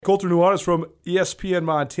Colter Nuanez from ESPN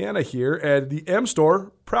Montana here, and the M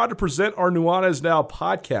Store, proud to present our Nuanez Now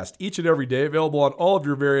podcast each and every day, available on all of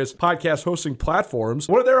your various podcast hosting platforms.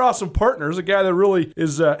 One of their awesome partners, a guy that really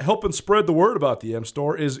is helping spread the word about the M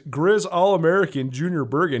Store, is Griz All-American Junior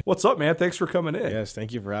Bergen. What's up, man? Thanks for coming in. Yes,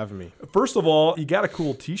 thank you for having me. First of all, you got a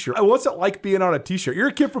cool t-shirt. What's it like being on a t-shirt? You're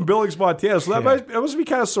a kid from Billings, Montana, so that must be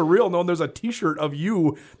kind of surreal knowing there's a t-shirt of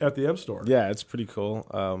you at the M Store. Yeah, it's pretty cool.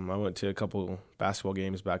 I went to a couple basketball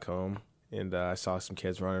games back home, and I saw some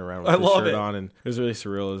kids running around with the shirt on, and it was really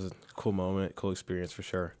surreal. It was a cool moment, cool experience for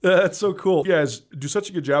sure. That's so cool. You guys do such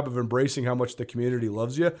a good job of embracing how much the community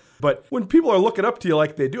loves you. But when people are looking up to you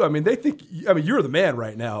like they do, they think, you're the man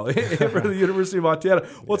right now for the University of Montana.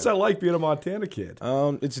 What's that like being a Montana kid?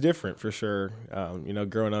 It's different for sure.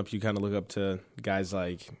 Growing up, you kind of look up to guys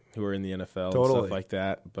like who are in the NFL and stuff like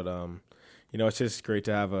that. But, it's just great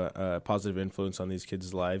to have a positive influence on these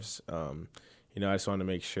kids' lives. I just want to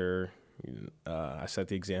make sure I set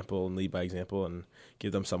the example and lead by example and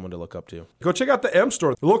give them someone to look up to. Go check out the M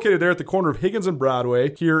Store. They're located there at the corner of Higgins and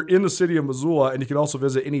Broadway here in the city of Missoula, and you can also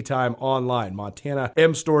visit anytime online,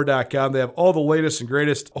 montanamstore.com. They have all the latest and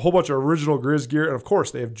greatest, a whole bunch of original Griz gear, and of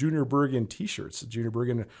course, they have Junior Bergen t-shirts. Junior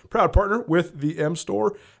Bergen, proud partner with the M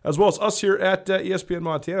Store, as well as us here at ESPN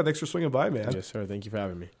Montana. Thanks for swinging by, man. Yes, sir. Thank you for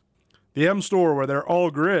having me. The M Store, where they're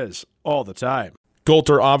all Griz all the time.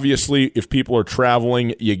 Colter, obviously, if people are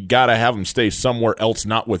traveling, you got to have them stay somewhere else,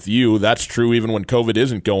 not with you. That's true even when COVID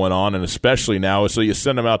isn't going on, and especially now. So you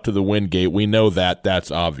send them out to the Wingate. We know that.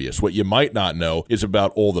 That's obvious. What you might not know is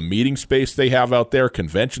about all the meeting space they have out there,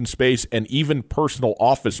 convention space, and even personal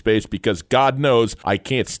office space, because God knows I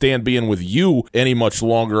can't stand being with you any much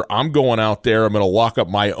longer. I'm going out there. I'm going to lock up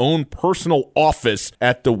my own personal office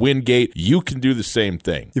at the Wingate. You can do the same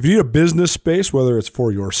thing. If you need a business space, whether it's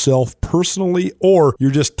for yourself personally or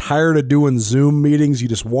you're just tired of doing Zoom meetings, you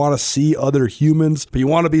just want to see other humans, but you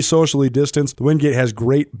want to be socially distanced, the Wingate has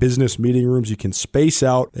great business meeting rooms. You can space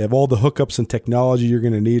out. They have all the hookups and technology you're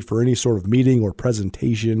going to need for any sort of meeting or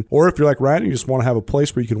presentation. Or if you're like Ryan, you just want to have a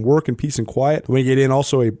place where you can work in peace and quiet, the Wingate Inn,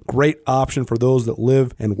 also a great option for those that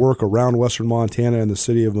live and work around Western Montana and the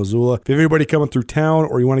city of Missoula. If you have anybody coming through town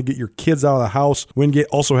or you want to get your kids out of the house, Wingate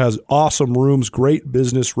also has awesome rooms, great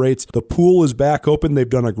business rates. The pool is back open. They've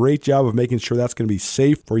done a great job of making sure that's going to be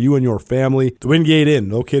safe for you and your family. The Wingate Inn,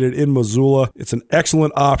 located in Missoula. It's an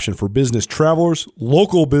excellent option for business travelers,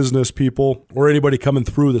 local business people, or anybody coming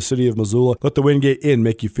through the city of Missoula. Let the Wingate Inn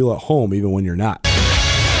make you feel at home even when you're not.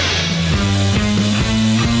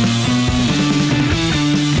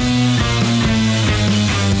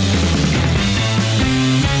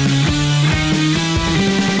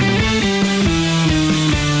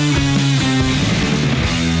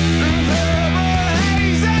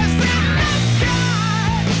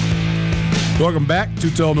 Welcome back.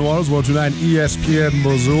 Tootell and Nuanez, 129 ESPN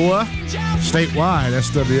Missoula. Statewide,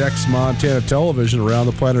 SWX Montana Television around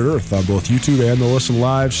the planet Earth on both YouTube and the Listen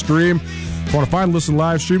Live stream. If you want to find Listen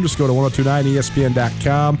Live stream, just go to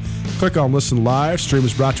 1029ESPN.com. Click on Listen Live. Stream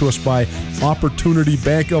is brought to us by Opportunity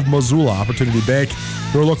Bank of Missoula. Opportunity Bank,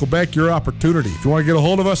 your local bank, your opportunity. If you want to get a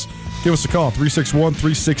hold of us, give us a call,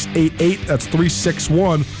 361-3688. That's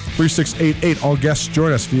 361-3688. All guests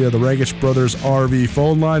join us via the Rangish Brothers RV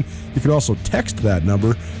phone line. You can also text that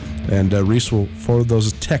number, and Reese will forward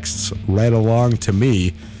those texts right along to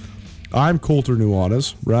me. I'm Colter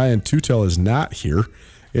Nuanez. Ryan Tootell is not here.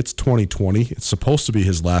 It's 2020. It's supposed to be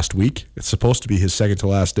his last week. It's supposed to be his second to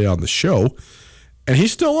last day on the show, and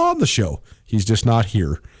he's still on the show. He's just not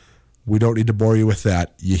here. We don't need to bore you with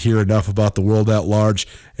that. You hear enough about the world at large.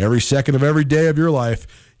 Every second of every day of your life,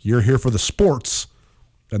 you're here for the sports,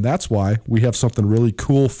 and that's why we have something really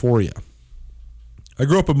cool for you. I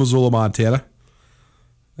grew up in Missoula, Montana.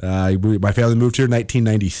 My family moved here in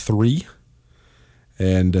 1993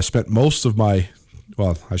 and spent most of my,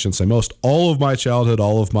 well, I shouldn't say most, all of my childhood,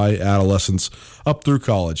 all of my adolescence up through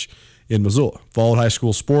college in Missoula. Followed high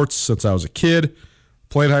school sports since I was a kid,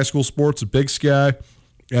 played high school sports at Big Sky,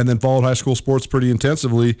 and then followed high school sports pretty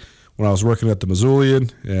intensively when I was working at the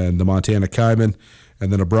Missoulian and the Montana Kaiman,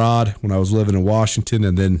 and then abroad when I was living in Washington,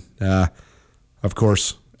 and then, of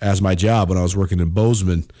course, as my job when I was working in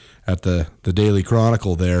Bozeman at the Daily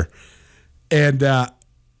Chronicle there. And I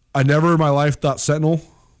never in my life thought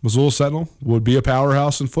Missoula Sentinel would be a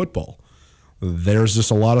powerhouse in football. There's just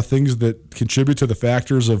a lot of things that contribute to the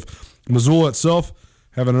factors of Missoula itself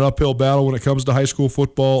having an uphill battle when it comes to high school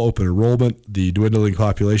football, open enrollment, the dwindling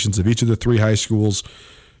populations of each of the three high schools,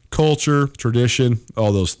 culture, tradition,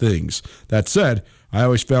 all those things. That said, I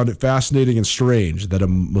always found it fascinating and strange that a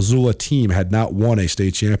Missoula team had not won a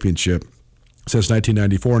state championship since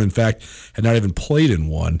 1994, and in fact had not even played in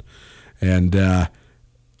one. And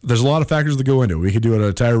there's a lot of factors that go into it. We could do an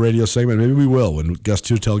entire radio segment. Maybe we will when Gus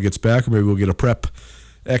Tootell gets back, or maybe we'll get a prep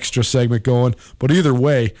extra segment going. But either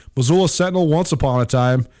way, Missoula Sentinel, once upon a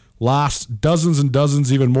time, lost dozens and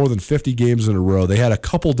dozens, even more than 50 games in a row. They had a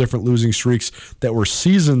couple different losing streaks that were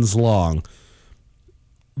seasons long.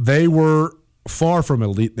 They were far from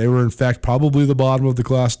elite. They were, in fact, probably the bottom of the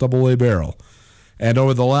Class AA barrel. And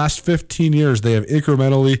over the last 15 years, they have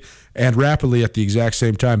incrementally and rapidly at the exact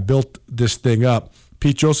same time built this thing up.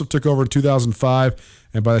 Pete Joseph took over in 2005,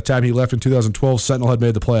 and by the time he left in 2012, Sentinel had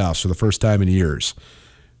made the playoffs for the first time in years.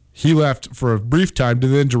 He left for a brief time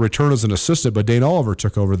to return as an assistant, but Dane Oliver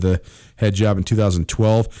took over the head job in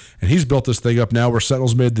 2012, and he's built this thing up now where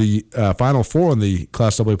Sentinel's made the Final Four in the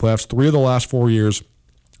Class AA playoffs 3 of the last 4 years.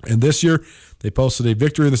 And this year, they posted a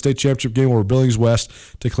victory in the state championship game over Billings West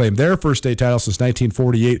to claim their first state title since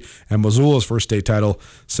 1948 and Missoula's first state title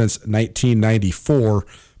since 1994.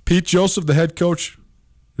 Pete Joseph, the head coach,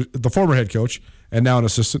 the former head coach, and now an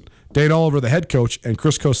assistant. Dane Oliver, the head coach, and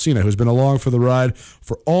Chris Kosena, who's been along for the ride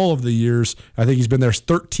for all of the years. I think he's been there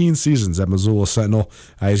 13 seasons at Missoula Sentinel.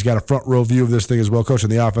 He's got a front row view of this thing as well, coaching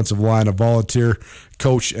the offensive line, a volunteer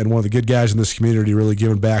coach, and one of the good guys in this community, really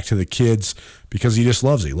giving back to the kids because he just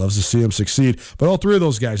loves it. He loves to see them succeed. But all three of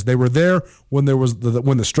those guys, they were there when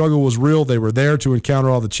when the struggle was real. They were there to encounter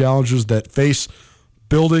all the challenges that face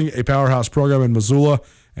building a powerhouse program in Missoula,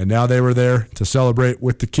 and now they were there to celebrate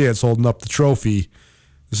with the kids holding up the trophy.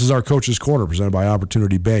 This is our Coach's Corner presented by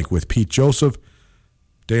Opportunity Bank with Pete Joseph,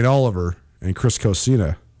 Dane Oliver, and Chris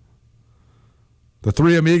Kosena. The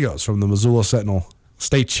three amigos from the Missoula Sentinel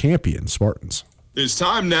state champion Spartans. It's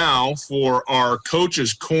time now for our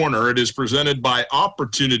Coach's Corner. It is presented by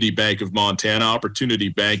Opportunity Bank of Montana. Opportunity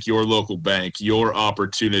Bank, your local bank, your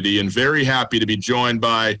opportunity. And very happy to be joined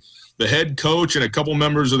by the head coach and a couple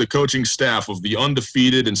members of the coaching staff of the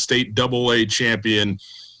undefeated and state AA champion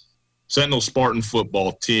Sentinel Spartan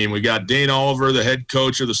football team. We got Dane Oliver, the head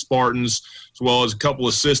coach of the Spartans, as well as a couple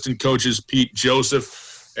assistant coaches, Pete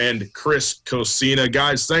Joseph and Chris Kosena.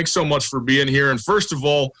 Guys, thanks so much for being here. And first of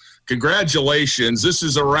all, congratulations. This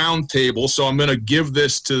is a round table, so I'm going to give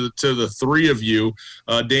this to the three of you.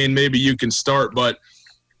 Dane, maybe you can start, but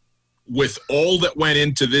with all that went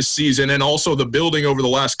into this season and also the building over the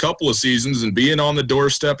last couple of seasons and being on the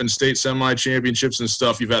doorstep and state semi-championships and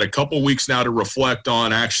stuff, you've had a couple weeks now to reflect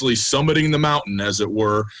on actually summiting the mountain, as it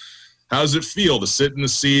were. How does it feel to sit in the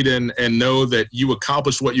seat and know that you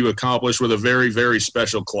accomplished what you accomplished with a very, very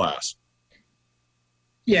special class?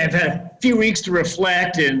 Yeah, I've had a few weeks to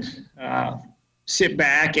reflect and sit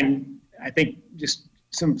back, and I think just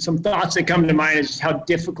some thoughts that come to mind is how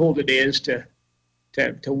difficult it is to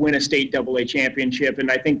win a state AA championship. And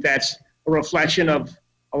I think that's a reflection of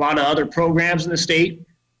a lot of other programs in the state.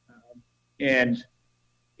 And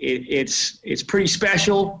it's pretty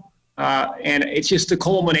special. And it's just the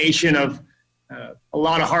culmination of a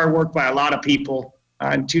lot of hard work by a lot of people,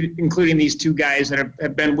 including these two guys that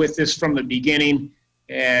have been with us from the beginning.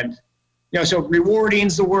 And, so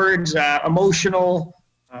rewarding's the words, emotional,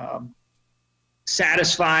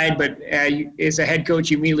 satisfied, but as a head coach,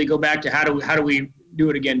 you immediately go back to how do we do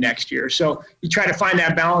it again next year. So you try to find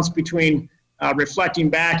that balance between reflecting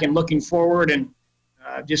back and looking forward, and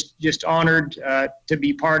just honored to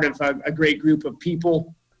be part of a great group of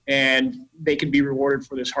people, and they can be rewarded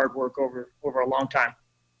for this hard work over a long time.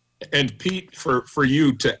 And Pete, for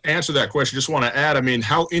you to answer that question, just want to add,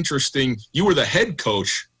 how interesting, you were the head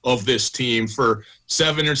coach of this team for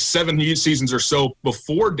 7 seasons or so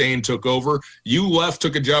before Dane took over. You left,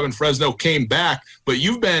 took a job in Fresno, came back, but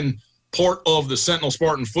you've been part of the Sentinel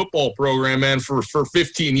Spartan football program, man, for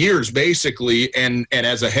 15 years, basically, and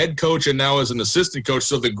as a head coach and now as an assistant coach.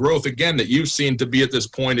 So the growth, again, that you've seen to be at this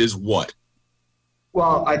point is what?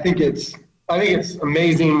 Well, I think it's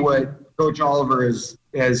amazing what Coach Oliver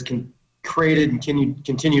has created and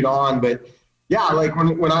continued on. But, yeah, like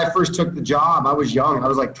when I first took the job, I was young. I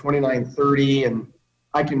was like 29, 30, and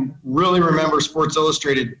I can really remember Sports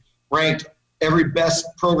Illustrated ranked every best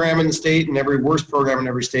program in the state and every worst program in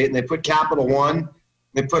every state, and they put Capital One,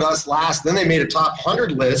 they put us last, then they made a top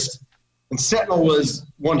 100 list, and Sentinel was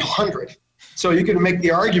 100. So you could make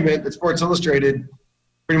the argument that Sports Illustrated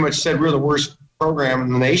pretty much said we're the worst program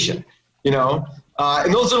in the nation, and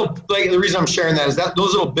those little, the reason I'm sharing that is that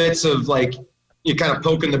those little bits of you kind of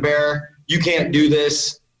poking the bear, you can't do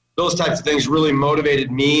this, those types of things really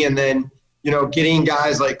motivated me. And then, getting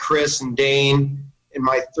guys like Chris and Dane in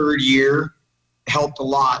my third year helped a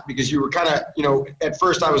lot, because you were kind of, at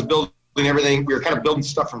first I was building everything. We were kind of building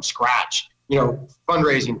stuff from scratch,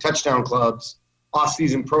 fundraising, touchdown clubs,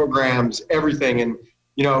 off-season programs, everything. And,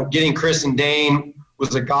 you know, getting Chris and Dane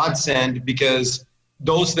was a godsend because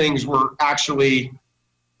those things were actually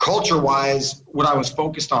culture-wise what I was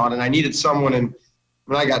focused on. And I needed someone, and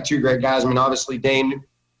when I got two great guys, I mean, obviously Dane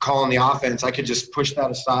calling the offense, I could just push that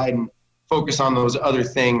aside and focus on those other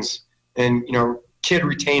things and, you know, kid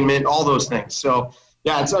retainment, all those things. So,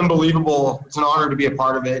 yeah, it's unbelievable. It's an honor to be a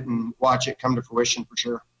part of it and watch it come to fruition for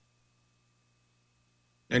sure.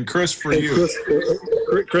 And Chris, for you,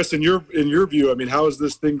 Chris, in your view, I mean, how has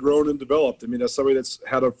this thing grown and developed? I mean, as somebody that's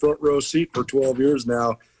had a front row seat for 12 years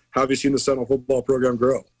now, how have you seen the Sentinel football program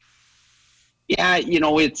grow? Yeah, you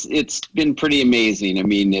know, it's been pretty amazing. I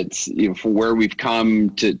mean, it's, you know, from where we've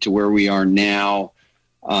come to where we are now.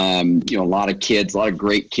 You know, a lot of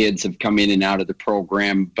great kids have come in and out of the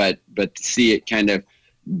program, but to see it kind of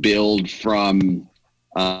build from,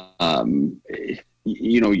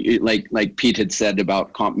 you know, like Pete had said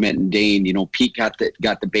about complimenting Dane, you know, Pete got the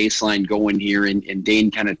baseline going here, and Dane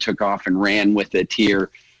kind of took off and ran with it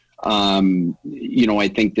here. You know, I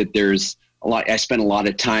think that there's a lot. I spent a lot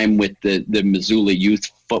of time with the Missoula youth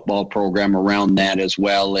football program around that as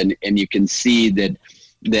well, and you can see that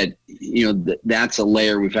you know that's a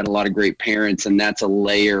layer. We've had a lot of great parents, and that's a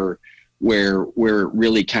layer where it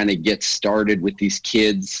really kind of gets started with these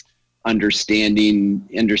kids understanding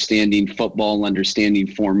football, understanding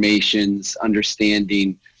formations,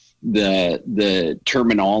 understanding the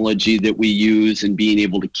terminology that we use, and being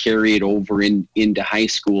able to carry it over into high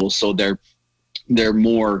school, so they're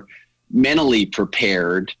more mentally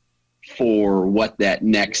prepared for what that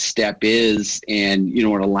next step is. And, you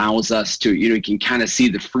know, it allows us to, you know, you can kind of see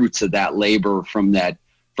the fruits of that labor from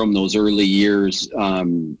those early years,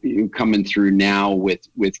 coming through now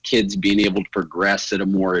with kids being able to progress at a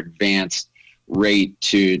more advanced rate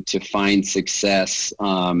to find success.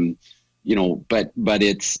 You know, but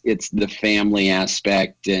it's the family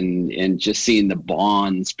aspect and just seeing the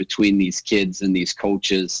bonds between these kids and these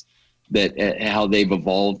coaches, that how they've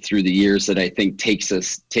evolved through the years, that I think takes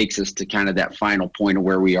us to kind of that final point of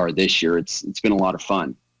where we are this year. It's been a lot of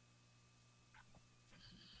fun.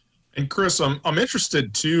 And Chris, I'm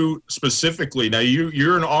interested too, specifically. Now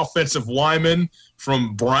you're an offensive lineman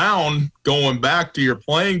from Brown, going back to your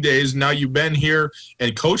playing days. Now you've been here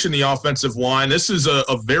and coaching the offensive line. This is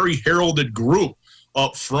a very heralded group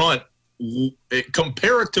up front,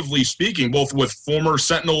 comparatively speaking, both with former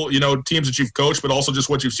Sentinel, you know, teams that you've coached, but also just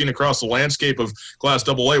what you've seen across the landscape of Class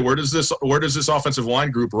AA. Where does this offensive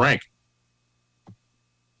line group rank?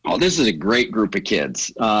 Oh, this is a great group of kids.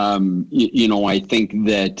 You know, I think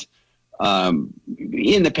that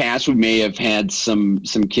in the past we may have had some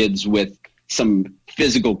kids with some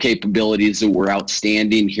physical capabilities that were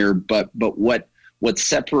outstanding here, but what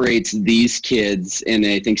separates these kids, and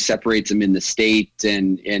I think separates them in the state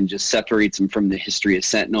and just separates them from the history of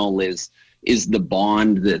Sentinel, is the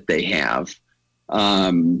bond that they have.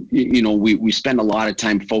 You know, we spend a lot of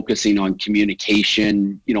time focusing on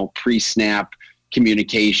communication, you know, pre-snap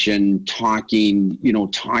communication, talking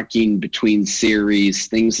between series,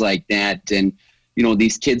 things like that. And, you know,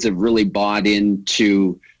 these kids have really bought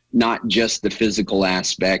into not just the physical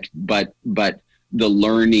aspect, but the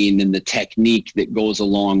learning and the technique that goes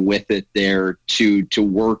along with it there to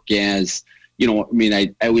work as, you know, I mean,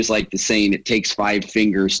 I always like the saying, it takes 5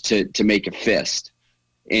 fingers to make a fist.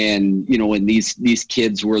 And, you know, and these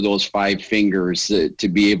kids were those 5 fingers to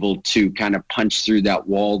be able to kind of punch through that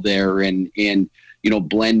wall there and, you know,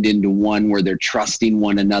 blend into one where they're trusting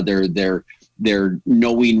one another. They're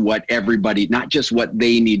knowing what everybody, not just what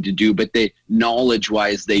they need to do, but they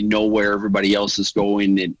knowledge-wise, they know where everybody else is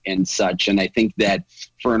going and such. And I think that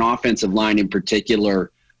for an offensive line in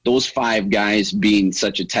particular, those 5 guys being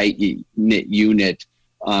such a tight-knit unit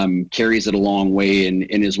carries it a long way and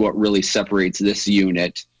is what really separates this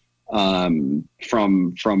unit from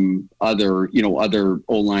other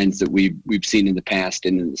O-lines that we've seen in the past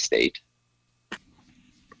and in the state.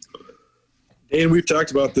 And we've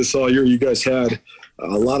talked about this all year. You guys had a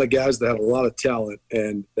lot of guys that had a lot of talent,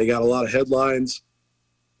 and they got a lot of headlines,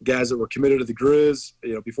 guys that were committed to the Griz,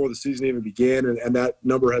 you know, before the season even began, and that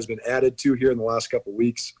number has been added to here in the last couple of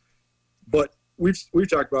weeks. But we've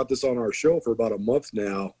talked about this on our show for about a month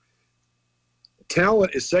now.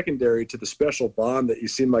 Talent is secondary to the special bond that you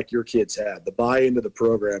seem like your kids had, the buy-in to the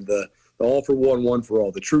program, the all for one for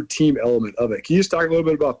all, the true team element of it. Can you just talk a little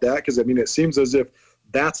bit about that? Because, I mean, it seems as if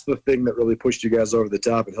that's the thing that really pushed you guys over the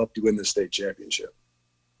top and helped you win the state championship.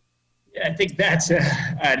 Yeah, I think that's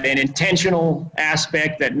an intentional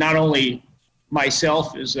aspect that not only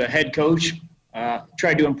myself as a head coach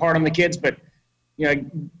tried to impart on the kids, but, you know,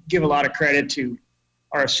 give a lot of credit to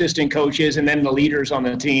our assistant coaches and then the leaders on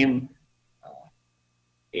the team.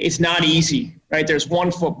 it's not easy, right? There's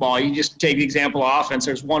one football. You just take the example of offense.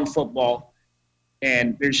 There's one football.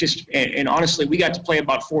 And there's just, and honestly, we got to play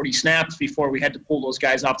about 40 snaps before we had to pull those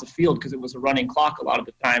guys off the field because it was a running clock a lot of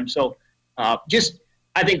the time. So I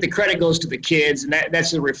think the credit goes to the kids, and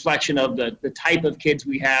that's a reflection of the type of kids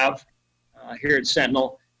we have here at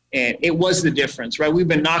Sentinel. And it was the difference, right? We've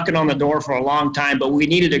been knocking on the door for a long time, but we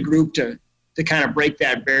needed a group to kind of break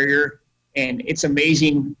that barrier. And it's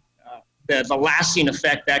amazing the lasting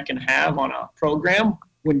effect that can have on a program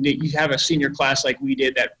when you have a senior class like we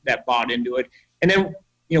did that bought into it. And then,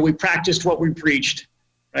 we practiced what we preached,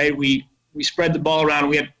 right? We spread the ball around.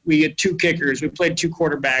 We had 2 kickers. We played 2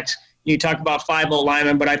 quarterbacks. You talk about 5-0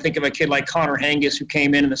 linemen, but I think of a kid like Connor Hangus who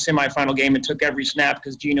came in the semifinal game and took every snap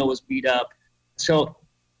because Gino was beat up. So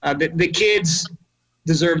the kids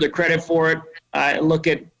deserve the credit for it. Look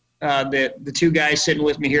at the 2 guys sitting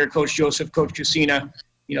with me here, Coach Joseph, Coach Kosena.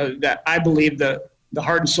 That I believe the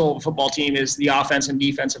heart and soul of a football team is the offense and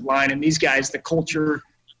defensive line. And these guys, the culture,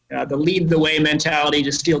 the lead the way mentality,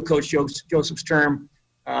 to steal Coach Joseph's term,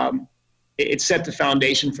 it set the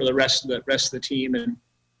foundation for the rest of the team. And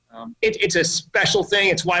it's a special thing.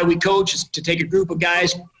 It's why we coach, is to take a group of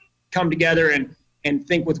guys, come together and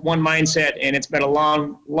think with one mindset. And it's been a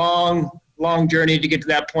long, long, long journey to get to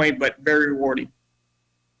that point, but very rewarding.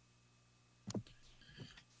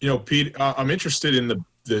 Pete, I'm interested in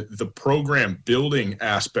the program building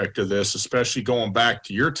aspect of this, especially going back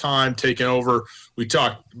to your time taking over. We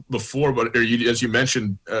talked before, but as you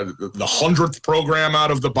mentioned, the 100th program out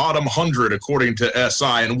of the bottom 100 according to SI,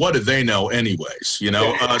 and what do they know anyways?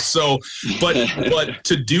 But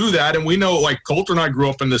to do that, and we know, like Colter and I grew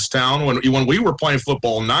up in this town when we were playing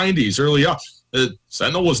football 90s early up.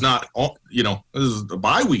 Sentinel was not, this is a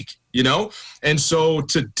bye week, and so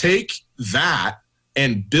to take that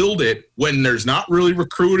and build it when there's not really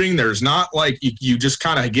recruiting, there's not like you just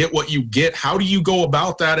kind of get what you get. How do you go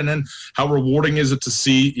about that? And then how rewarding is it to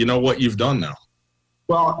see, what you've done now?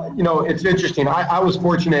 Well, it's interesting. I was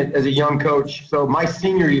fortunate as a young coach. So my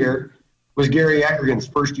senior year was Gary Eckergen's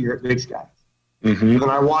first year at Big Sky. Mm-hmm. And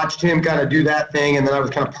I watched him kind of do that thing. And then I was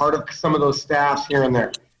kind of part of some of those staffs here and there.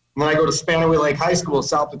 And then I go to Spanaway Lake High School,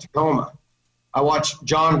 south of Tacoma. I watched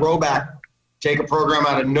John Roback take a program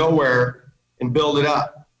out of nowhere and build it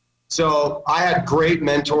up. So I had great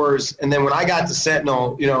mentors. And then when I got to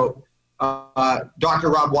Sentinel, Dr.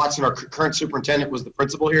 Rob Watson, our current superintendent, was the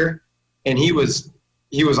principal here. And he was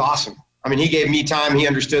awesome. I mean, he gave me time. He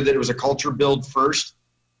understood that it was a culture build first.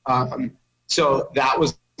 So that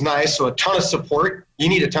was nice. So a ton of support. You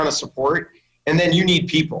need a ton of support. And then you need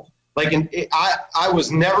people. I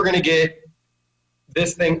was never going to get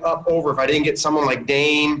this thing up over if I didn't get someone like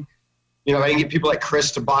Dane. I didn't get people like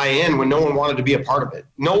Chris to buy in when no one wanted to be a part of it.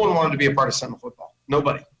 No one wanted to be a part of Sentinel football.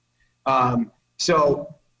 Nobody.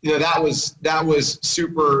 So that was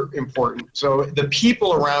super important. So the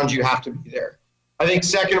people around you have to be there. I think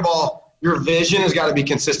second of all, your vision has got to be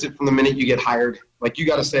consistent from the minute you get hired. Like, you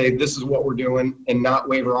got to say, this is what we're doing, and not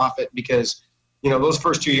waver off it, because, those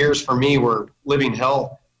first 2 years for me were living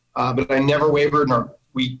hell. But I never wavered, and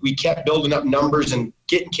we kept building up numbers and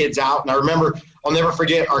getting kids out. And I remember, I'll never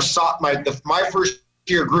forget, my first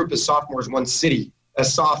year group as sophomores won city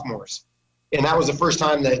as sophomores. And that was the first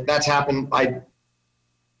time that's happened by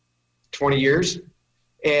 20 years.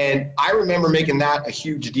 And I remember making that a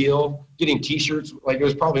huge deal, getting T-shirts. Like, it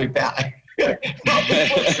was probably bad. It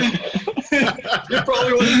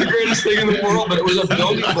probably wasn't the greatest thing in the world, but it was a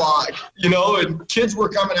building block, and kids were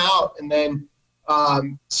coming out. And then,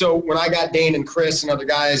 so when I got Dane and Chris and other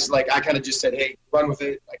guys, I kind of just said, hey, run with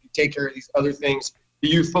it. I can take care of these other things. The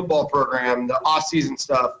youth football program, the off-season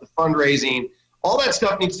stuff, the fundraising, all that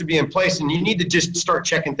stuff needs to be in place, and you need to just start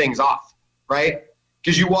checking things off, right?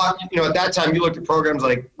 Because at that time, you looked at programs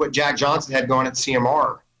like what Jack Johnson had going at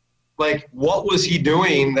CMR. Like, what was he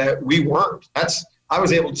doing that we weren't? I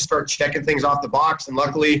was able to start checking things off the box, and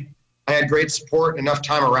luckily I had great support and enough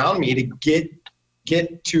time around me to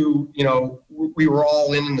get to, we were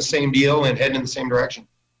all in the same deal and heading in the same direction.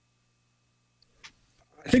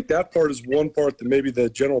 I think that part is one part that maybe the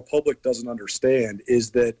general public doesn't understand, is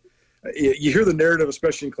that you hear the narrative,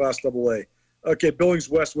 especially in Class AA. Okay, Billings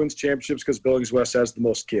West wins championships because Billings West has the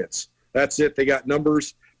most kids. That's it. They got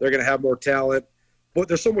numbers. They're going to have more talent. But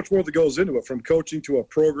there's so much more that goes into it, from coaching to a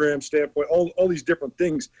program standpoint, all these different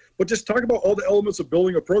things. But just talk about all the elements of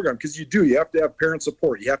building a program, because you have to have parent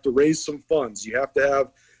support. You have to raise some funds. You have to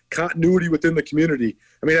have continuity within the community.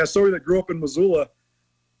 I mean, as somebody that grew up in Missoula,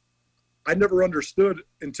 I never understood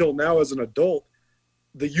until now as an adult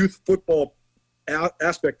the youth football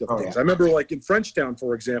aspect of things. I remember, like in Frenchtown,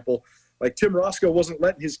 for example, Like Tim Roscoe wasn't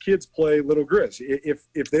letting his kids play Little Griz.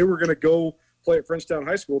 If they were going to go play at Frenchtown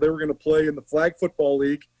High School, they were going to play in the flag football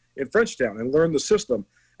league in Frenchtown and learn the system.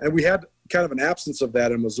 And we had kind of an absence of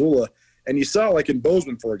that in Missoula. And you saw, like in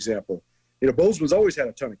Bozeman, for example, Bozeman's always had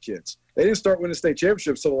a ton of kids. They didn't start winning state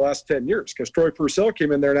championships until the last 10 years because Troy Purcell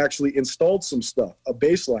came in there and actually installed some stuff, a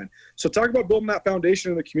baseline. So talk about building that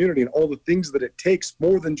foundation in the community and all the things that it takes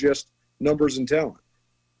more than just numbers and talent.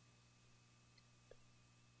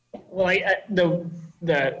 Well,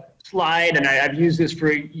 the slide, and I've used this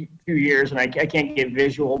for a few years, and I can't get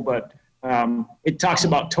visual, but it talks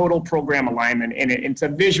about total program alignment, and it's a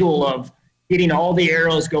visual of getting all the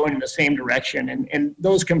arrows going in the same direction. And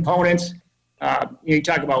those components, you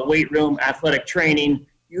talk about weight room, athletic training,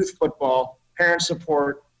 youth football, parent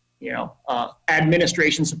support,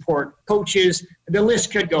 administration support, coaches. The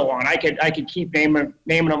list could go on. I could keep naming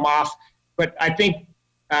them off, but I think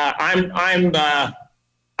I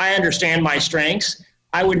understand my strengths.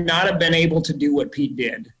 I would not have been able to do what Pete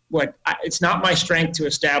did. It's not my strength to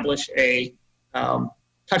establish a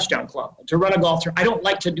touchdown club, to run a golf tournament. I don't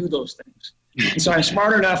like to do those things. And so I'm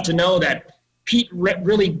smart enough to know that Pete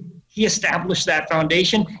he established that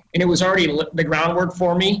foundation, and it was already the groundwork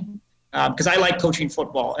for me because I like coaching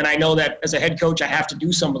football, and I know that as a head coach I have to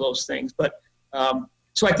do some of those things. But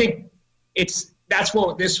so I think that's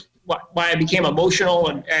why I became emotional,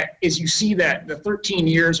 and is you see that the 13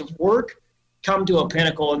 years of work come to a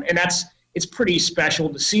pinnacle, and it's pretty special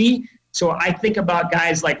to see. So I think about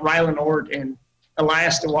guys like Rylan Ort and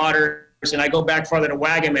Elias DeWaters, and I go back farther to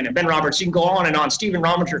Wagaman and Ben Roberts. You can go on and on. Stephen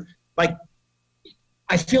Rominger.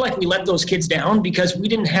 I feel like we let those kids down because we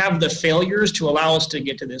didn't have the failures to allow us to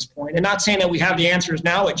get to this point. And not saying that we have the answers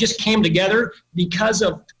now. It just came together because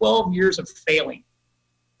of 12 years of failing.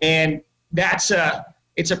 And it's a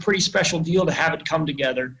pretty special deal to have it come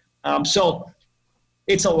together. So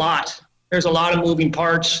it's a lot. There's a lot of moving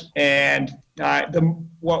parts. And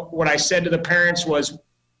what I said to the parents was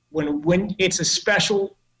when it's a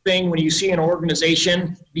special thing, when you see an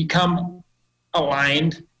organization become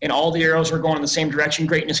aligned and all the arrows are going in the same direction,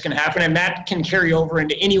 greatness can happen. And that can carry over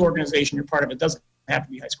into any organization you're part of. It doesn't have to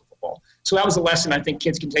be high school football. So that was a lesson I think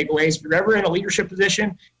kids can take away. If you're ever in a leadership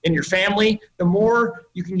position in your family, the more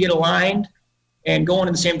you can get aligned and going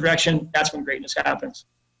in the same direction, that's when greatness happens.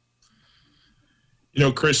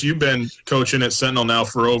 Chris, you've been coaching at Sentinel now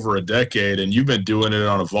for over a decade, and you've been doing it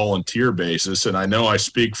on a volunteer basis. And I know I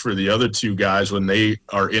speak for the other two guys when they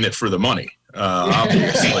are in it for the money.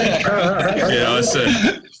 Obviously,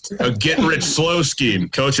 it's a get-rich-slow scheme,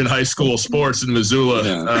 coaching high school sports in Missoula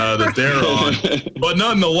that they're on. But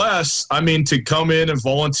nonetheless, to come in and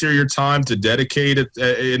volunteer your time, to dedicate it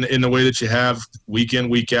in the way that you have week in,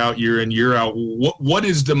 week out, year in, year out, what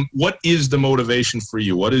is the motivation for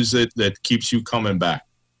you? What is it that keeps you coming back?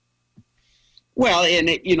 Well,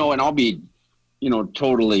 and I'll be,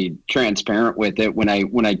 totally transparent with it. When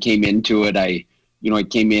I came into it, I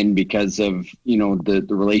came in because of, the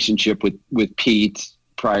relationship with Pete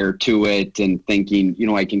prior to it, and thinking,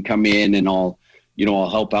 I can come in and I'll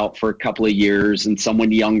help out for a couple of years, and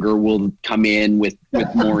someone younger will come in with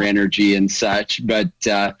more energy and such. But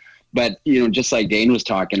just like Dane was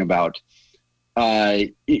talking about,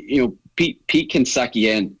 Pete can suck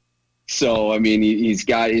you in. So, he's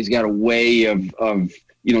got a way of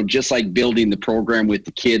just like building the program with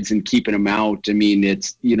the kids and keeping them out.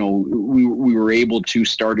 It's, we were able to,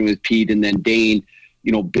 starting with Pete and then Dane,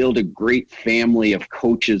 build a great family of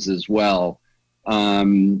coaches as well.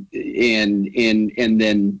 And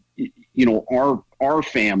then, our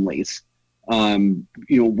families,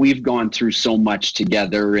 we've gone through so much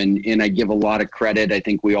together, and I give a lot of credit. I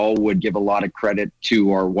think we all would give a lot of credit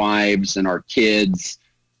to our wives and our kids.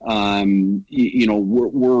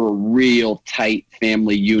 We're a real tight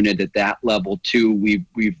family unit at that level too.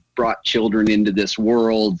 We've brought children into this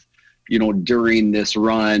world, during this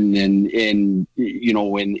run, and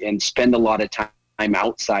spend a lot of time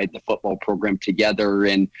outside the football program together.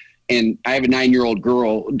 And I have a 9-year-old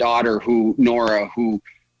daughter, Nora, who,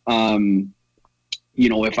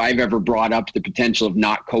 if I've ever brought up the potential of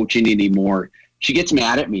not coaching anymore, she gets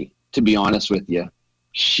mad at me, to be honest with you.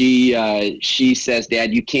 She says,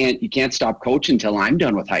 "Dad, you can't stop coaching until I'm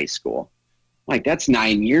done with high school." Like, that's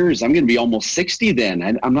 9 years. I'm going to be almost 60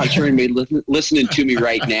 then. I'm not sure anybody listening to me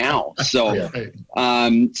right now. So,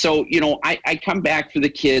 I come back for the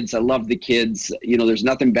kids. I love the kids. There's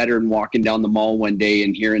nothing better than walking down the mall one day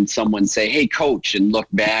and hearing someone say, "Hey, coach," and look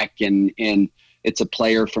back and it's a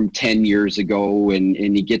player from 10 years ago, and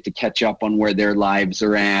you get to catch up on where their lives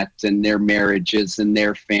are at and their marriages and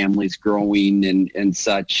their families growing and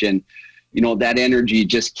such. And, that energy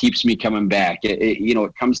just keeps me coming back.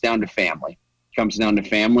 It comes down to family. It comes down to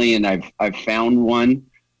family, and I've found one,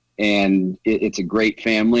 and it's a great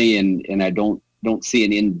family, and I don't see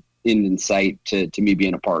an end in sight to me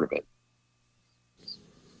being a part of it.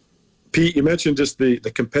 Pete, you mentioned just the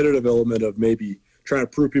competitive element of maybe trying to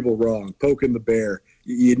prove people wrong, poking the bear.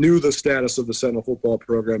 You knew the status of the Sentinel football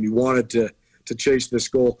program. You wanted to chase this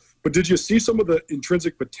goal. But did you see some of the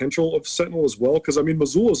intrinsic potential of Sentinel as well? Because,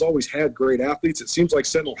 Missoula's always had great athletes. It seems like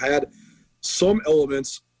Sentinel had some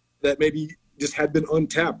elements that maybe just had been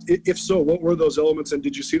untapped. If so, what were those elements, and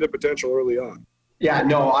did you see the potential early on? Yeah,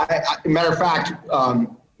 no. Matter of fact,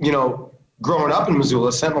 growing up in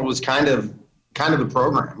Missoula, Sentinel was kind of the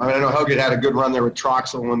program. I know Helgate had a good run there with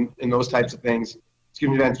Troxel and those types of things.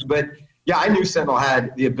 But yeah, I knew Sentinel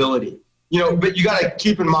had the ability. But you got to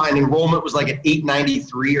keep in mind, enrollment was like at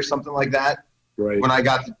 893 or something like that. Right. When I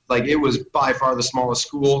got it was by far the smallest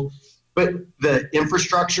school. But the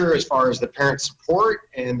infrastructure, as far as the parent support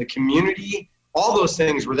and the community, all those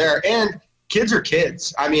things were there. And kids are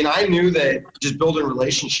kids. I knew that just building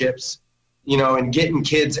relationships, and getting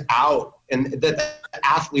kids out, and that the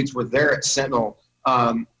athletes were there at Sentinel,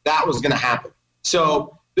 that was going to happen.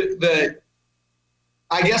 So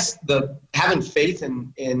I guess the having faith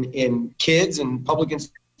in kids and public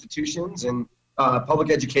institutions and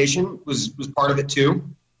public education was part of it too.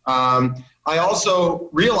 I also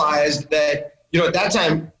realized that, at that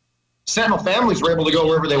time, Sentinel families were able to go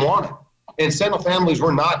wherever they wanted. And Sentinel families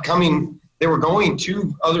were not coming, they were going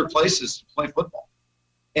to other places to play football.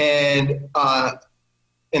 And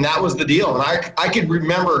that was the deal. And I could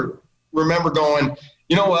remember going,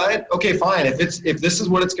 you know what? Okay, fine. If this is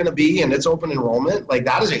what it's going to be and it's open enrollment,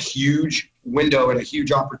 that is a huge window and a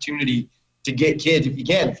huge opportunity to get kids if you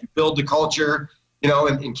build the culture,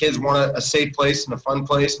 and kids want a safe place and a fun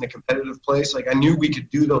place and a competitive place. I knew we could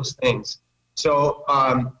do those things. So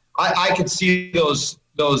I could see those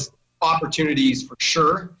opportunities for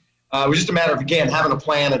sure. It was just a matter of, again, having a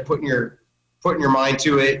plan and putting your mind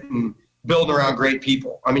to it and building around great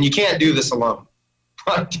people. You can't do this alone.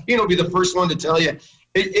 I'll be the first one to tell you,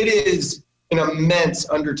 it is an immense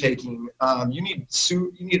undertaking. You need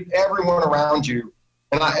everyone around you,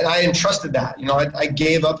 and I entrusted that. I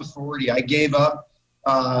gave up authority. I gave up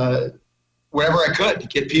whatever I could to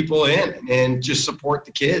get people in and just support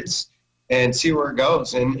the kids and see where it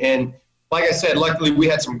goes. And like I said, luckily we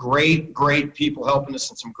had some great people helping us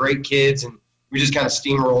and some great kids, and we just kind of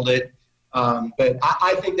steamrolled it. But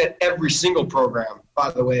I think that every single program,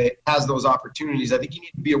 by the way, has those opportunities. I think you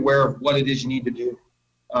need to be aware of what it is you need to do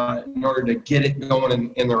in order to get it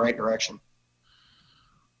going in the right direction.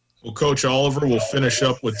 Well, Coach Oliver, we'll finish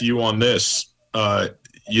up with you on this.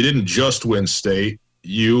 You didn't just win state.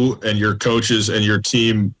 You and your coaches and your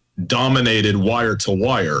team dominated wire to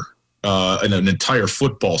wire in an entire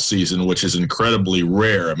football season, which is incredibly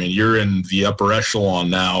rare. You're in the upper echelon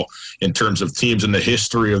now in terms of teams in the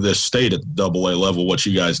history of this state at the AA level, what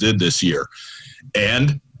you guys did this year.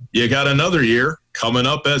 And you got another year coming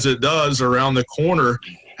up as it does around the corner.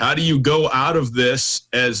 How do you go out of this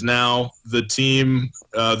as now the team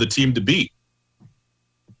to beat?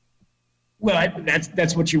 Well,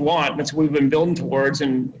 that's what you want. That's what we've been building towards.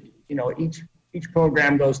 And, each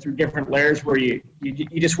program goes through different layers where you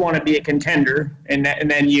just want to be a contender, and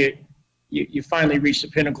then you finally reach the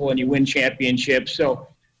pinnacle and you win championships. So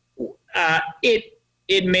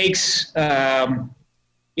it makes I'm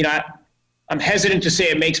hesitant to say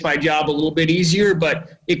it makes my job a little bit easier,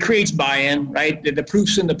 but it creates buy-in, right? The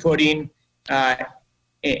proof's in the pudding,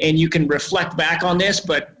 and you can reflect back on this.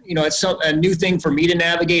 But it's a new thing for me to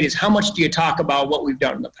navigate is how much do you talk about what we've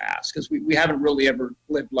done in the past, because we haven't really ever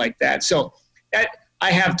lived like that. So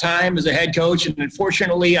I have time as a head coach, and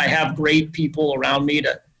unfortunately I have great people around me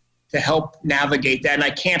to help navigate that. And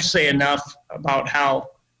I can't say enough about how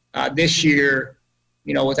this year,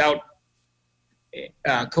 without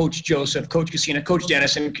Coach Joseph, Coach Kosena, Coach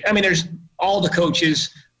Dennis, and there's all the coaches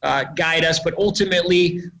guide us, but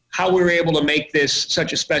ultimately how we were able to make this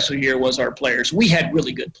such a special year was our players. We had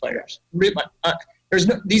really good players.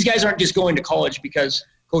 These guys aren't just going to college because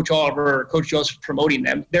Coach Oliver or Coach Joseph promoting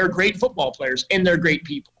them. They're great football players, and they're great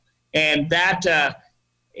people. And that,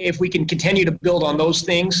 if we can continue to build on those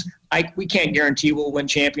things, we can't guarantee we'll win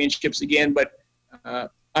championships again, but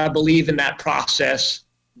I believe in that process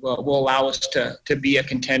will allow us to be a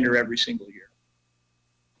contender every single year.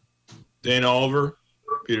 Dane Oliver,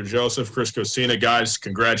 Peter Joseph, Chris Kosena, guys,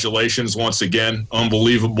 congratulations once again.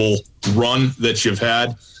 Unbelievable run that you've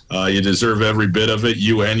had. You deserve every bit of it.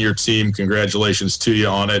 You and your team, congratulations to you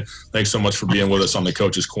on it. Thanks so much for being with us on the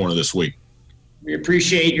Coach's Corner this week. We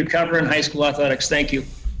appreciate your covering high school athletics. Thank you.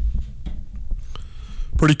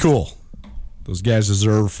 Pretty cool. Those guys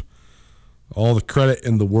deserve all the credit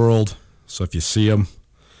in the world. So if you see them,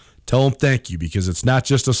 tell them thank you, because it's not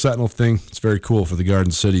just a Sentinel thing. It's very cool for the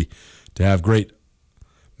Garden City to have great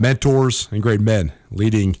mentors and great men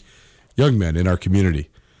leading young men in our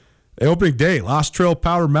community. The opening day, Lost Trail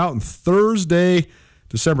Powder Mountain, Thursday,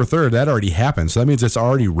 December 3rd. That already happened, so that means it's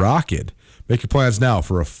already rocking. Make your plans now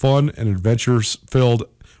for a fun and adventures-filled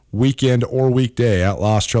weekend or weekday at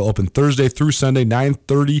Lost Trail. Open Thursday through Sunday,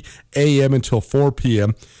 9:30 a.m. until 4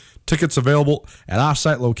 p.m. Tickets available at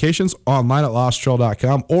off-site locations, online at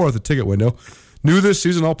losttrail.com, or at the ticket window. New this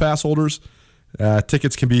season, all pass holders,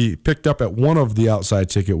 tickets can be picked up at one of the outside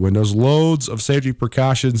ticket windows. Loads of safety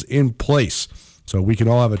precautions in place, so we can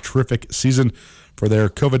all have a terrific season. For their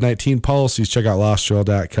COVID-19 policies, check out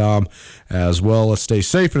losttrail.com as well. Let's stay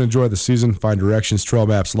safe and enjoy the season. Find directions, trail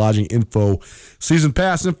maps, lodging info, season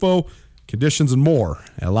pass info, conditions, and more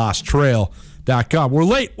at losttrail.com. We're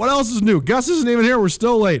late. What else is new? Gus isn't even here. We're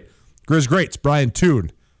still late. Griz Greats, Brian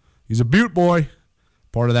Toone. He's a Butte boy,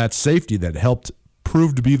 part of that safety that helped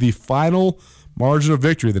prove to be the final margin of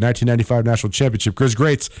victory of the 1995 National Championship. Griz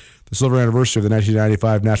Greats, the silver anniversary of the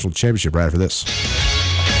 1995 National Championship, right after this.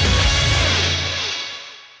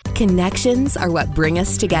 Connections are what bring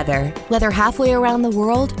us together, whether halfway around the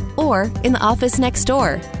world or in the office next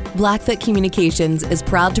door. Blackfoot Communications is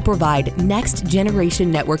proud to provide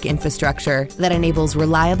next-generation network infrastructure that enables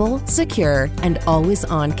reliable, secure, and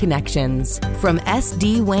always-on connections. From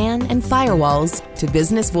SD-WAN and firewalls to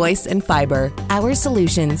business voice and fiber, our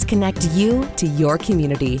solutions connect you to your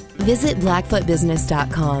community. Visit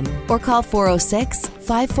blackfootbusiness.com or call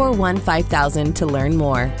 406-541-5000 to learn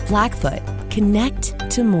more. Blackfoot. Connect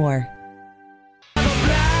to more.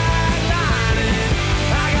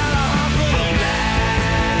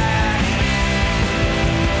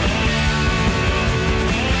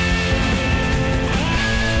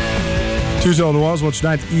 Tootell and Nuanez, watch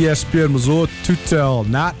tonight, ESPN Missoula. Tootell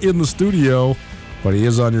not in the studio, but he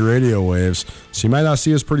is on your radio waves. So you might not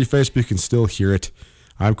see his pretty face, but you can still hear it.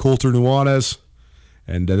 I'm Colter Nuanez,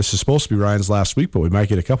 and this is supposed to be Ryan's last week, but we might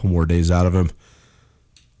get a couple more days out of him.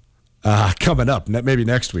 Coming up, maybe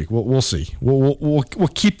next week. We'll see. We'll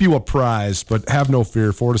keep you apprised, but have no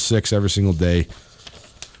fear. 4 to 6 every single day.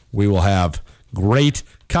 We will have great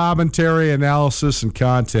commentary, analysis, and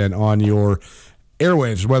content on your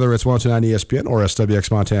airwaves, whether it's 102.9 ESPN or SWX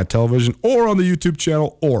Montana Television, or on the YouTube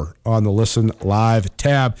channel, or on the Listen Live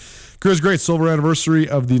tab. Griz Greats, silver anniversary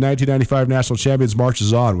of the 1995 National Champions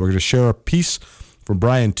marches on. We're going to share a piece from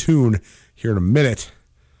Brian Toone here in a minute.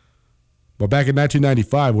 But back in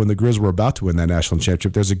 1995, when the Griz were about to win that national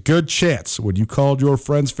championship, there's a good chance when you called your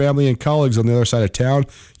friends, family, and colleagues on the other side of town,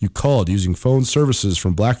 you called using phone services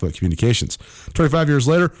from Blackfoot Communications. 25 years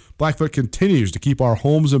later, Blackfoot continues to keep our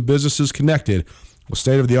homes and businesses connected with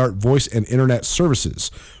state-of-the-art voice and internet services.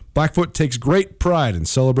 Blackfoot takes great pride in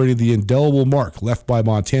celebrating the indelible mark left by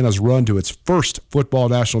Montana's run to its first football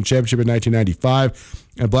national championship in 1995,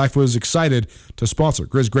 and Blackfoot is excited to sponsor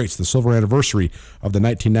Griz Greats, the silver anniversary of the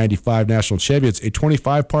 1995 national champions, a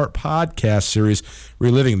 25-part podcast series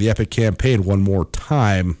reliving the epic campaign one more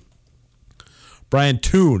time. Brian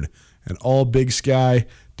Toone, an all-Big Sky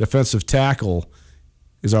defensive tackle,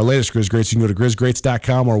 is our latest Griz Greats. You can go to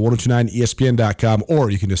grizgreats.com or 1029ESPN.com, or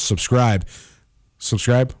you can just subscribe,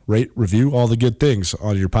 rate, review, all the good things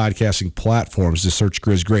on your podcasting platforms. Just search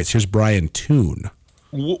Griz Greats. Here's Brian Toone.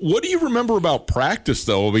 What do you remember about practice,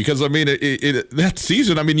 though? Because, I mean, that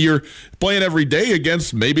season, I mean, you're playing every day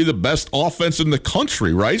against maybe the best offense in the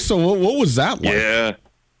country, right? So what was that like? Yeah.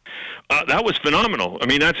 That was phenomenal. I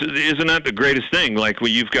mean, isn't that the greatest thing? Like,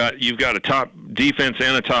 you've got a top defense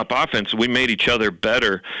and a top offense. We made each other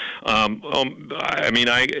better.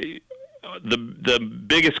 The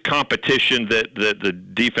biggest competition that the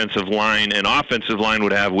defensive line and offensive line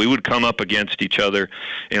would have, we would come up against each other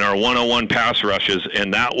in our one-on-one pass rushes,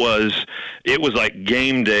 and it was like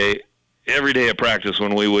game day every day at practice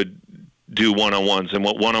when we would do one-on-ones. And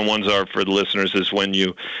what one-on-ones are for the listeners is when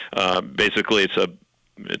you basically it's a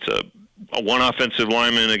one offensive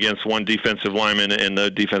lineman against one defensive lineman, and the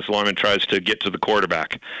defensive lineman tries to get to the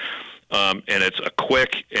quarterback. And it's a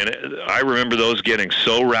quick, and I remember those getting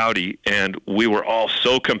so rowdy, and we were all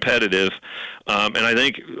so competitive. And I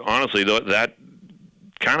think, honestly, that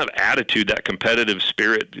kind of attitude, that competitive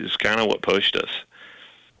spirit is kind of what pushed us.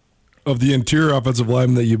 Of the interior offensive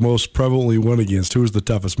lineman that you most prevalently went against, who was the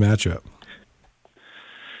toughest matchup?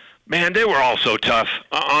 Man, they were all so tough.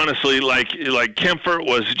 Honestly, like Kempfert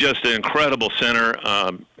was just an incredible center.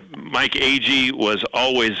 Mike Agee was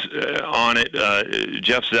always on it.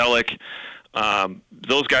 Jeff Zellick.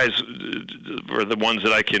 Those guys were the ones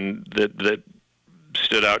that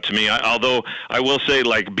stood out to me. Although I will say,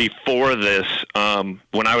 like, before this,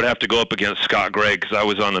 when I would have to go up against Scott Gregg, because I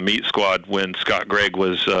was on the meet squad when Scott Gregg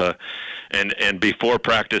was, and before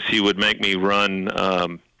practice he would make me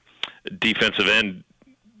run defensive end.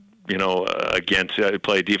 I'd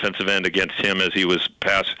play defensive end against him as he was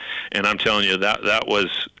pass, and I'm telling you that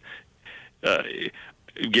was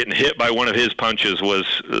getting hit by one of his punches was.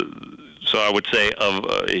 So I would say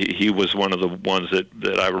he was one of the ones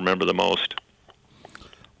that I remember the most.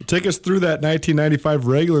 Take us through that 1995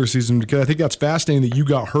 regular season, because I think that's fascinating that you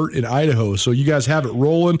got hurt in Idaho. So you guys have it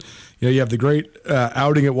rolling. You have the great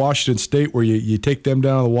outing at Washington State where you take them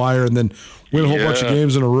down to the wire and then win a whole bunch of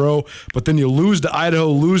games in a row. But then you lose to Idaho,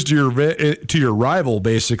 lose to your rival,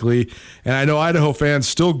 basically. And I know Idaho fans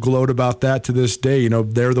still gloat about that to this day.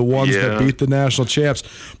 They're the ones that beat the national champs.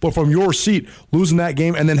 But from your seat, losing that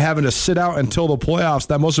game and then having to sit out until the playoffs,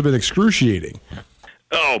 that must have been excruciating.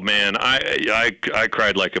 Oh man, I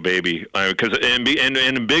cried like a baby because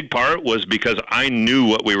and a big part was because I knew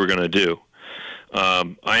what we were going to do.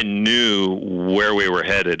 I knew where we were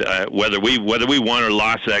headed. Whether we won or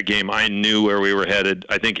lost that game, I knew where we were headed.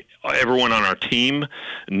 I think everyone on our team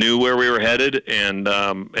knew where we were headed, and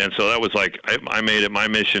so that was like I made it my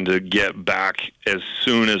mission to get back as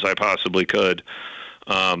soon as I possibly could.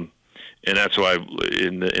 And that's why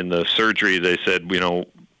in the surgery they said,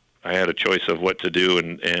 I had a choice of what to do,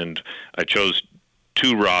 and I chose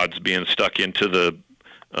 2 rods being stuck into the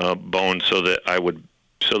bone so that it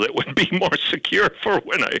would be more secure for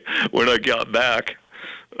when I got back.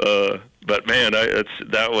 But man,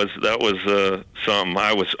 that was something.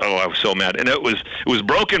 I was so mad, and it was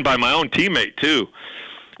broken by my own teammate too.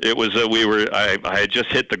 It was I had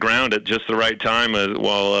just hit the ground at just the right time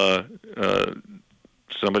while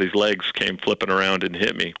somebody's legs came flipping around and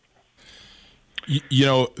hit me.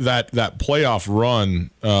 That playoff run,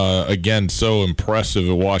 again, so impressive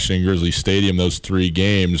at Washington Grizzly Stadium, those 3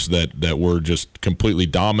 games that were just completely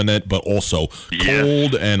dominant, but also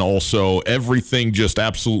cold, and also everything just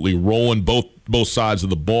absolutely rolling both sides of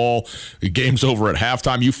the ball. The game's over at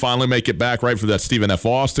halftime. You finally make it back right for that Stephen F.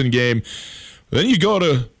 Austin game. Then you go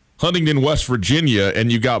to Huntington, West Virginia,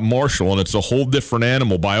 and you got Marshall, and it's a whole different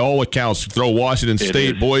animal. By all accounts, throw Washington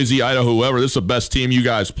State, Boise, Idaho, whoever, this is the best team you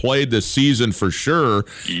guys played this season for sure.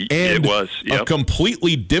 And it was a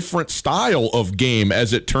completely different style of game,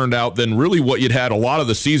 as it turned out, than really what you'd had a lot of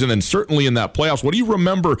the season, and certainly in that playoffs. What do you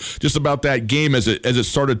remember just about that game as it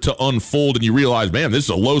started to unfold, and you realized, man, this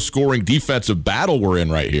is a low-scoring defensive battle we're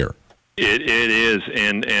in right here? It is,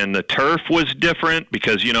 and the turf was different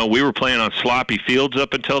because we were playing on sloppy fields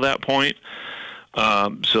up until that point.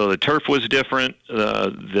 So the turf was different.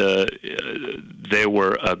 They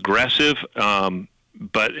were aggressive,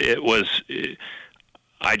 but it was.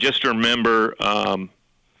 I just remember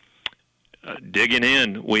digging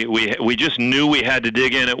in. We just knew we had to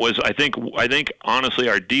dig in. It was. I think honestly,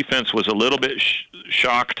 our defense was a little bit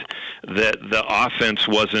shocked that the offense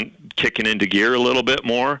wasn't kicking into gear a little bit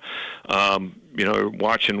more.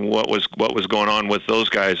 Watching what was going on with those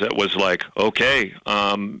guys, that was like, okay.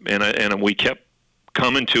 And we kept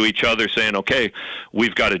coming to each other saying, okay,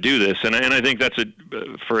 we've got to do this. And I think that's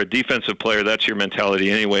for a defensive player, that's your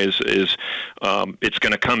mentality anyways, is it's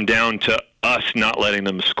going to come down to us not letting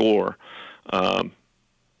them score. And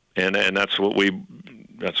that's what we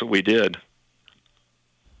did.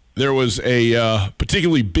 There was a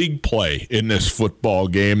particularly big play in this football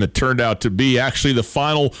game that turned out to be actually the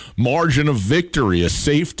final margin of victory, a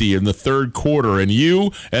safety in the third quarter. And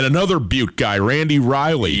you and another Butte guy, Randy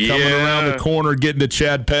Riley, coming around the corner, getting to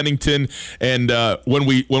Chad Pennington. And when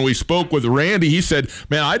we spoke with Randy, he said,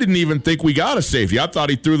 man, I didn't even think we got a safety. I thought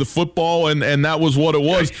he threw the football, and that was what it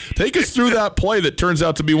was. Take us through that play that turns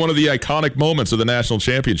out to be one of the iconic moments of the national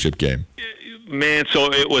championship game. Man,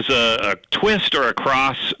 so it was a twist or a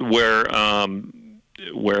cross where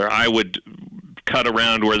I would cut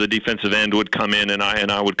around where the defensive end would come in, and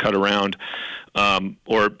I would cut around,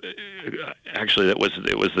 or actually it was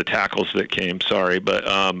the tackles that came. Sorry, but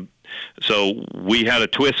so we had a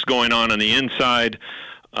twist going on the inside,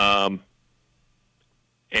 and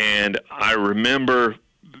I remember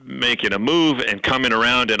making a move and coming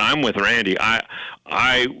around, and I'm with Randy.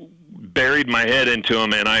 I buried my head into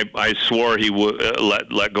him, and I swore he would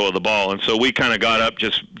let go of the ball. And so we kind of got up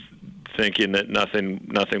just thinking that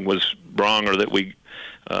nothing was wrong, or that we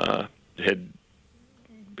it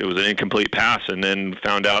was an incomplete pass, and then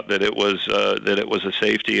found out that it was a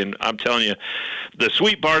safety. And I'm telling you, the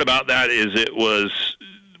sweet part about that is it was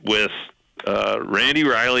with Randy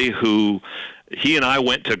Riley, who he and I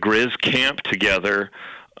went to Griz camp together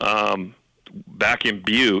back in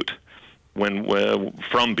Butte.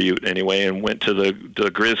 from Butte anyway, and went to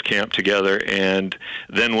the Griz camp together. And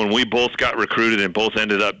then when we both got recruited and both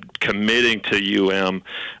ended up committing to UM,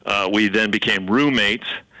 we then became roommates,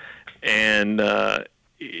 and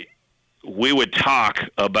we would talk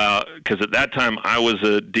about, because at that time I was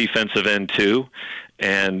a defensive end too,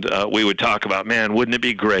 and we would talk about, man, wouldn't it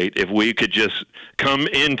be great if we could just come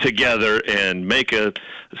in together and make a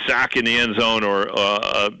sack in the end zone, or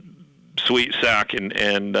a sweet sack, and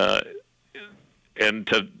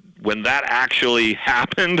to when that actually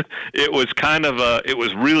happened, it was kind of it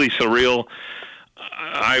was really surreal.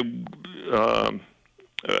 I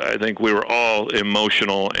think we were all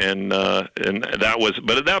emotional, and that was.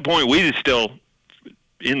 But at that point, we still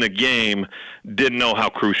in the game didn't know how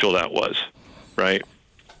crucial that was, right?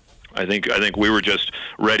 I think we were just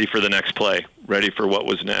ready for the next play, ready for what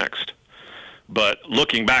was next. But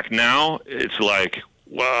looking back now, it's like,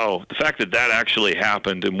 wow, the fact that actually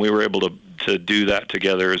happened and we were able to do that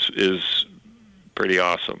together is pretty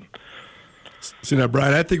awesome. See now,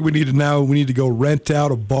 Brian, I think we need to go rent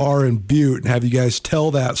out a bar in Butte and have you guys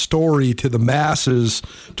tell that story to the masses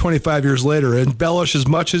 25 years later. Embellish as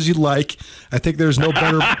much as you like. I think there's no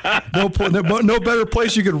better no better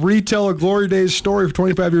place you could retell a Glory Days story for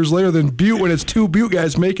 25 years later than Butte, when it's two Butte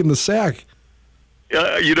guys making the sack.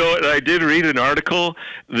 I did read an article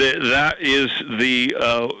that is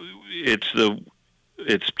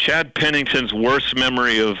it's Chad Pennington's worst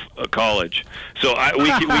memory of college. So we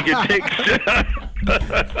could take.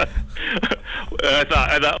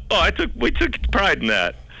 We took pride in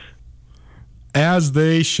that. As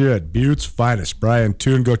they should. Butte's finest. Brian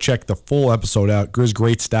Toone. Go check the full episode out.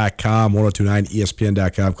 GrizGreats.com,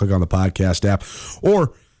 1029ESPN.com. Click on the podcast app,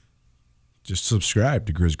 or just subscribe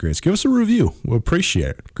to Griz Greats. Give us a review. We'll appreciate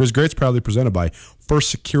it. Griz Greats proudly presented by First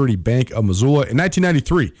Security Bank of Missoula. In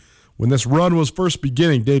 1993, when this run was first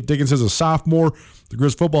beginning, Dave Dickens is a sophomore, the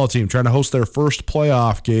Griz football team trying to host their first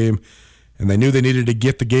playoff game, and they knew they needed to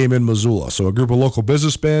get the game in Missoula. So a group of local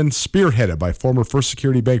businessmen, spearheaded by former First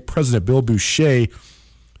Security Bank President Bill Boucher,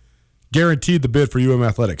 guaranteed the bid for UM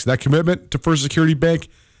Athletics. That commitment to First Security Bank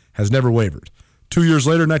has never wavered. 2 years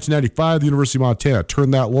later, 1995, the University of Montana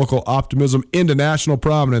turned that local optimism into national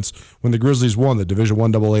prominence when the Grizzlies won the Division I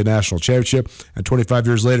AA National Championship. And 25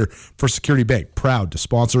 years later, First Security Bank, proud to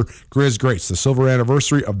sponsor Griz Greats, the silver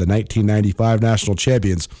anniversary of the 1995 National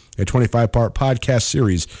Champions, a 25-part podcast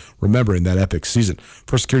series remembering that epic season.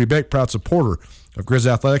 First Security Bank, proud supporter of Griz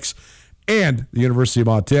Athletics and the University of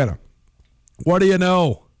Montana. What do you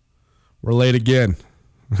know? We're late again.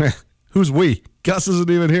 Who's we? Gus isn't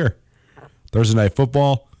even here. Thursday Night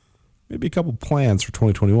Football, maybe a couple plans for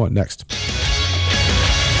 2021 next.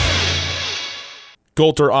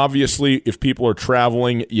 Colter, obviously, if people are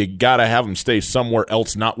traveling, you got to have them stay somewhere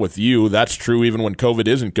else, not with you. That's true even when COVID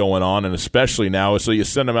isn't going on, and especially now. So you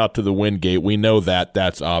send them out to the Wingate. We know that.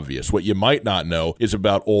 That's obvious. What you might not know is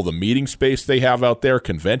about all the meeting space they have out there,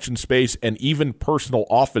 convention space, and even personal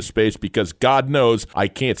office space, because God knows I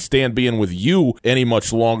can't stand being with you any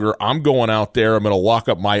much longer. I'm going out there. I'm going to lock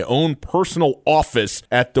up my own personal office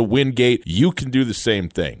at the Wingate. You can do the same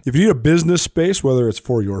thing. If you need a business space, whether it's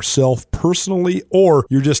for yourself personally or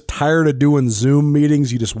you're just tired of doing Zoom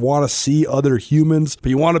meetings, you just want to see other humans, but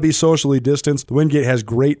you want to be socially distanced, the Wingate has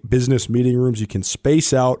great business meeting rooms. You can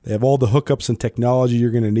space out. They have all the hookups and technology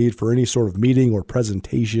you're going to need for any sort of meeting or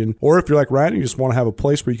presentation. Or if you're like Ryan, you just want to have a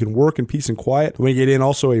place where you can work in peace and quiet, the Wingate Inn,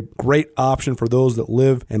 also a great option for those that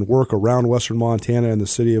live and work around Western Montana and the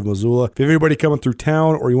city of Missoula. If you have anybody coming through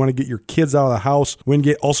town or you want to get your kids out of the house,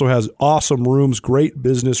 Wingate also has awesome rooms, great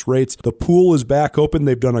business rates. The pool is back open.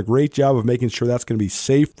 They've done a great job of making sure that's going to be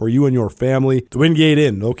safe for you and your family. The Wingate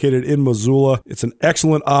Inn, located in Missoula. It's an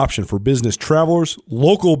excellent option for business travelers,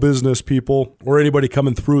 local business people, or anybody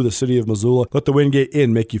coming through the city of Missoula. Let the Wingate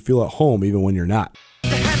Inn make you feel at home even when you're not.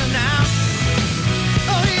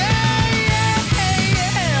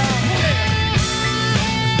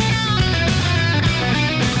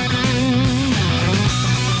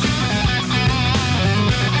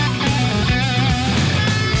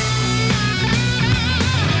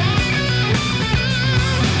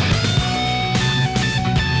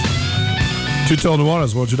 Tootell and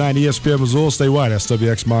Nuanez, 1029 ESPN Missoula, statewide,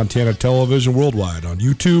 SWX Montana Television, worldwide on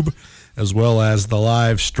YouTube, as well as the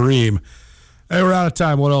live stream. Hey, we're out of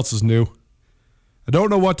time. What else is new? I don't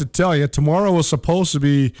know what to tell you. Tomorrow was supposed to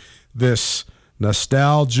be this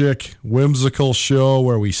nostalgic, whimsical show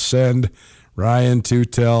where we send Ryan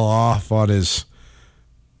Tootell off on his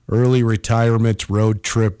early retirement, road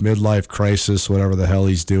trip, midlife crisis, whatever the hell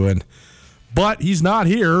he's doing. But he's not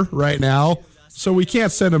here right now, so we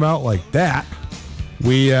can't send him out like that.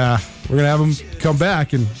 We're going to have him come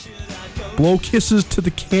back and blow kisses to the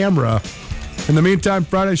camera. In the meantime,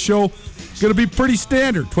 Friday's show is going to be pretty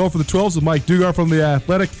standard. 12 for the 12s with Mike Dugar from The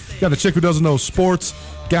Athletic. Got the chick who doesn't know sports.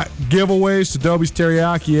 Got giveaways to Dobie's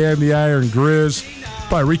Teriyaki and the Iron Griz.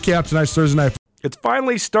 Probably recap tonight's Thursday night. It's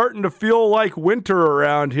finally starting to feel like winter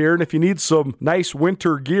around here, and if you need some nice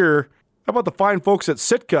winter gear, how about the fine folks at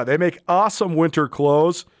Sitka? They make awesome winter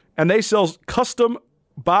clothes, and they sell custom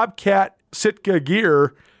Bobcat Sitka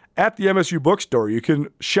gear at the MSU Bookstore. You can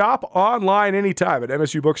shop online anytime at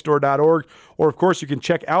msubookstore.org, or of course you can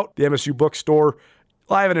check out the MSU Bookstore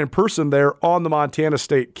live and in person there on the Montana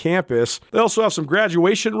State campus. They also have some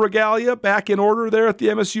graduation regalia back in order there at the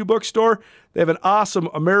MSU Bookstore. They have an awesome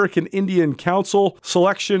American Indian Council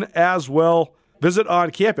selection as well. Visit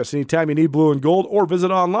on campus anytime you need blue and gold, or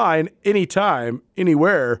visit online anytime,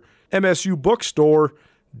 anywhere,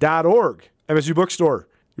 msubookstore.org. MSU Bookstore,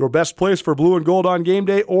 your best place for blue and gold on game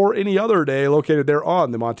day or any other day, located there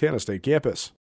on the Montana State campus.